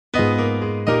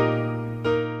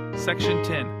Section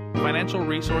 10, Financial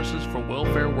Resources for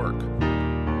Welfare Work.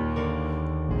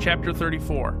 Chapter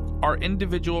 34, Our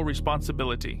Individual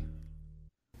Responsibility.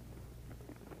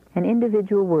 An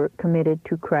individual work committed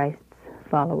to Christ's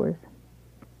followers.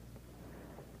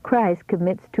 Christ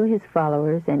commits to his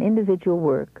followers an individual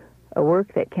work, a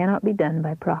work that cannot be done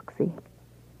by proxy.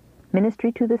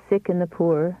 Ministry to the sick and the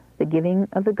poor, the giving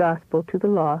of the gospel to the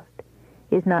lost,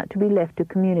 is not to be left to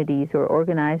communities or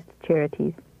organized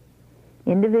charities.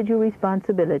 Individual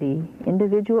responsibility,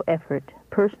 individual effort,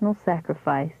 personal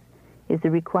sacrifice is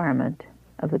the requirement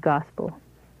of the gospel.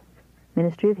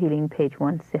 Ministry of Healing, page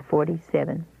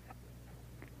 147.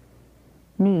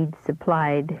 Needs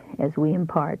supplied as we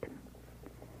impart.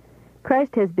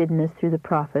 Christ has bidden us through the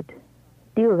prophet,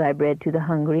 "Deal thy bread to the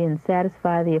hungry, and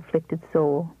satisfy the afflicted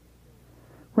soul.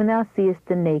 When thou seest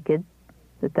the naked,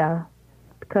 that thou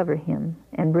cover him,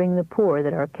 and bring the poor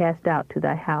that are cast out to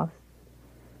thy house."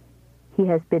 He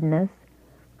has bidden us,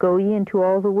 "Go ye into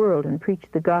all the world, and preach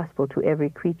the gospel to every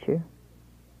creature."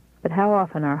 But how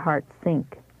often our hearts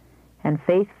sink, and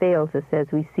faith fails us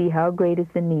as we see how great is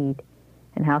the need,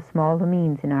 and how small the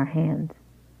means in our hands.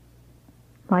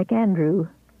 Like Andrew,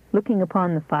 looking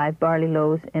upon the 5 barley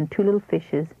loaves and 2 little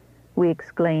fishes, we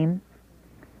exclaim,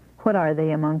 "What are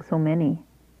they among so many?"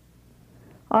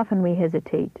 Often we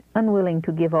hesitate, unwilling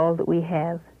to give all that we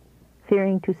have,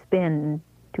 fearing to spend and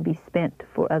to be spent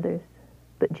for others.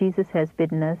 But Jesus has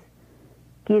bidden us,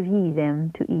 "Give ye them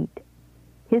to eat."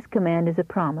 His command is a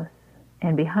promise,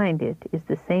 and behind it is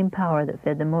the same power that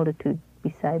fed the multitude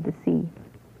beside the sea.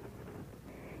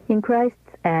 In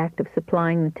Christ's act of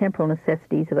supplying the temporal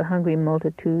necessities of a hungry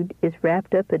multitude is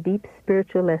wrapped up a deep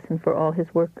spiritual lesson for all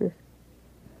his workers.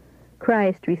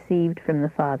 Christ received from the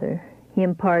Father. He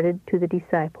imparted to the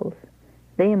disciples.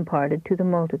 They imparted to the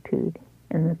multitude,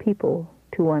 and the people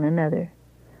to one another.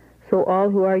 So all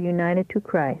who are united to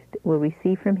Christ will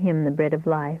receive from him the bread of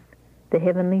life, the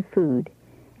heavenly food,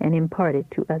 and impart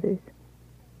it to others.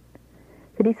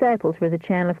 The disciples were the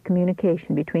channel of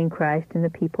communication between Christ and the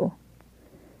people.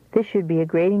 This should be a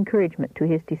great encouragement to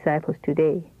his disciples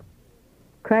today.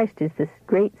 Christ is the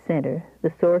great center,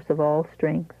 the source of all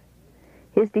strength.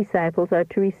 His disciples are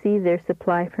to receive their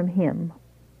supply from him.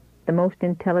 The most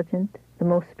intelligent, the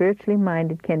most spiritually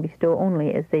minded can bestow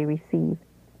only as they receive.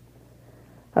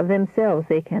 Of themselves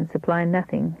they can supply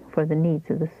nothing for the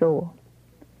needs of the soul.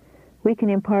 We can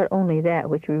impart only that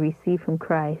which we receive from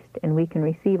Christ, and we can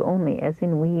receive only as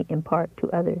in we impart to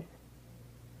others.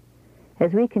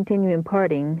 As we continue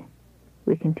imparting,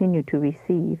 we continue to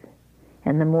receive,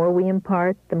 and the more we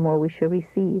impart, the more we shall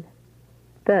receive.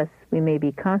 Thus, we may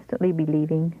be constantly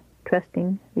believing,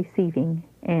 trusting, receiving,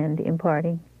 and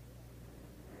imparting.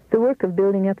 The work of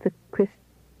building up the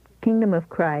kingdom of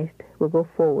Christ will go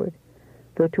forward,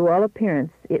 though to all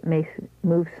appearance it may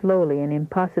move slowly and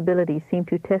impossibilities seem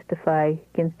to testify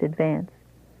against advance.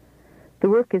 The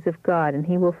work is of God, and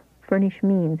he will furnish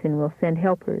means and will send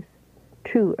helpers,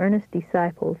 true, earnest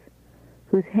disciples,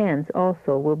 whose hands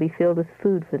also will be filled with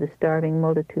food for the starving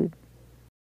multitude.